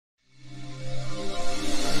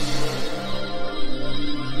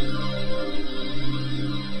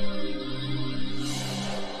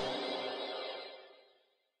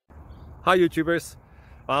Hi YouTubers.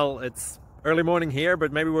 Well, it's early morning here,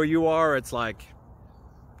 but maybe where you are it's like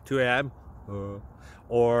 2 a.m.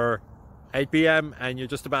 or 8 p.m. and you're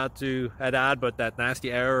just about to head out, but that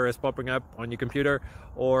nasty error is popping up on your computer,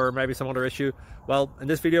 or maybe some other issue. Well, in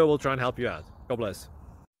this video we'll try and help you out. God bless.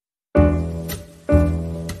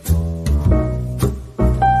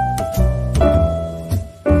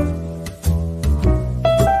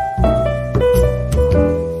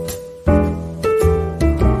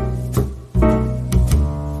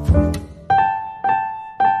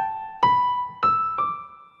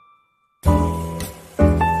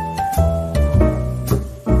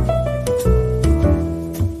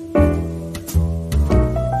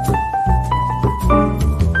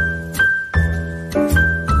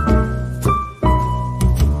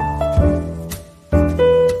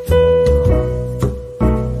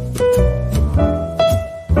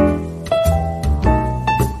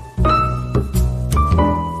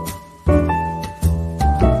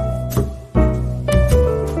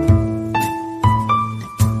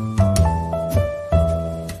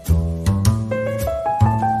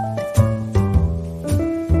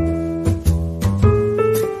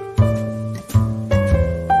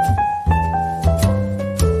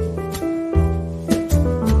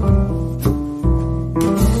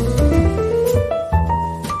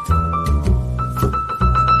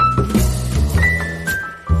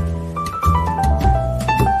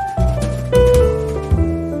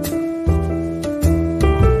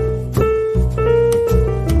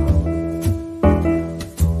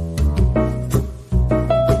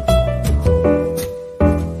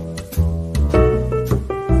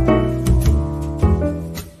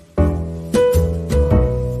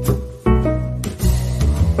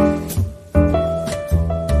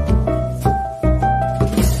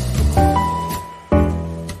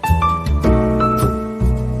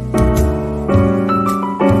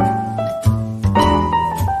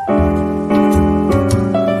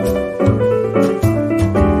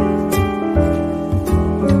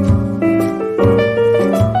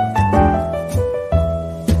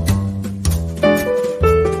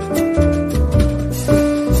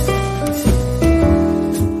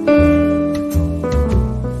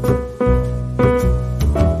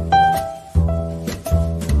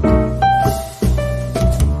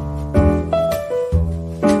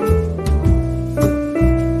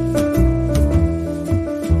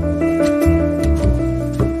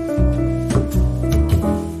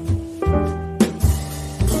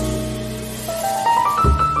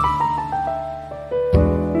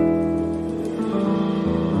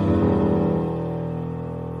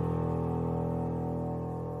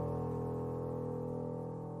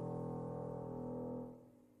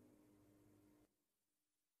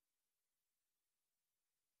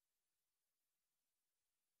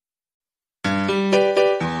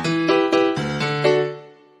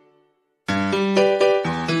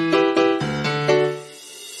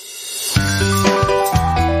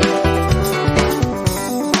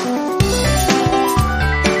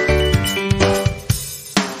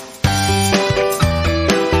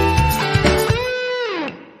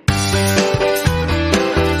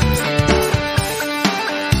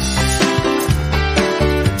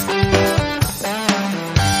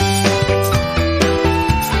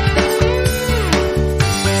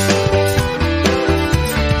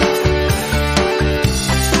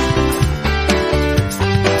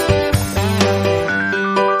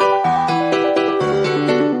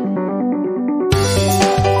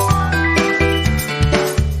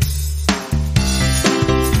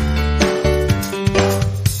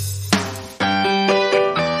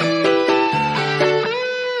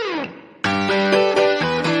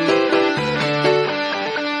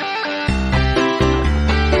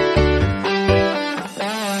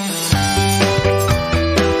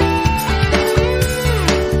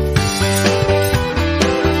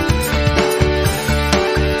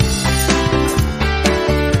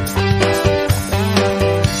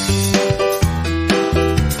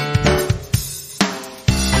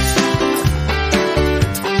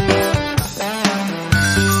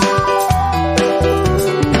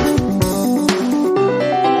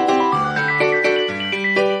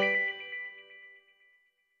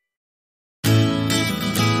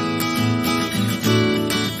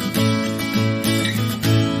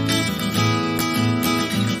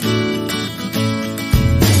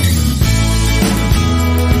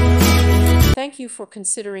 Thank you for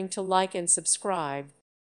considering to like and subscribe.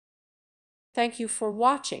 Thank you for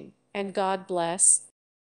watching, and God bless.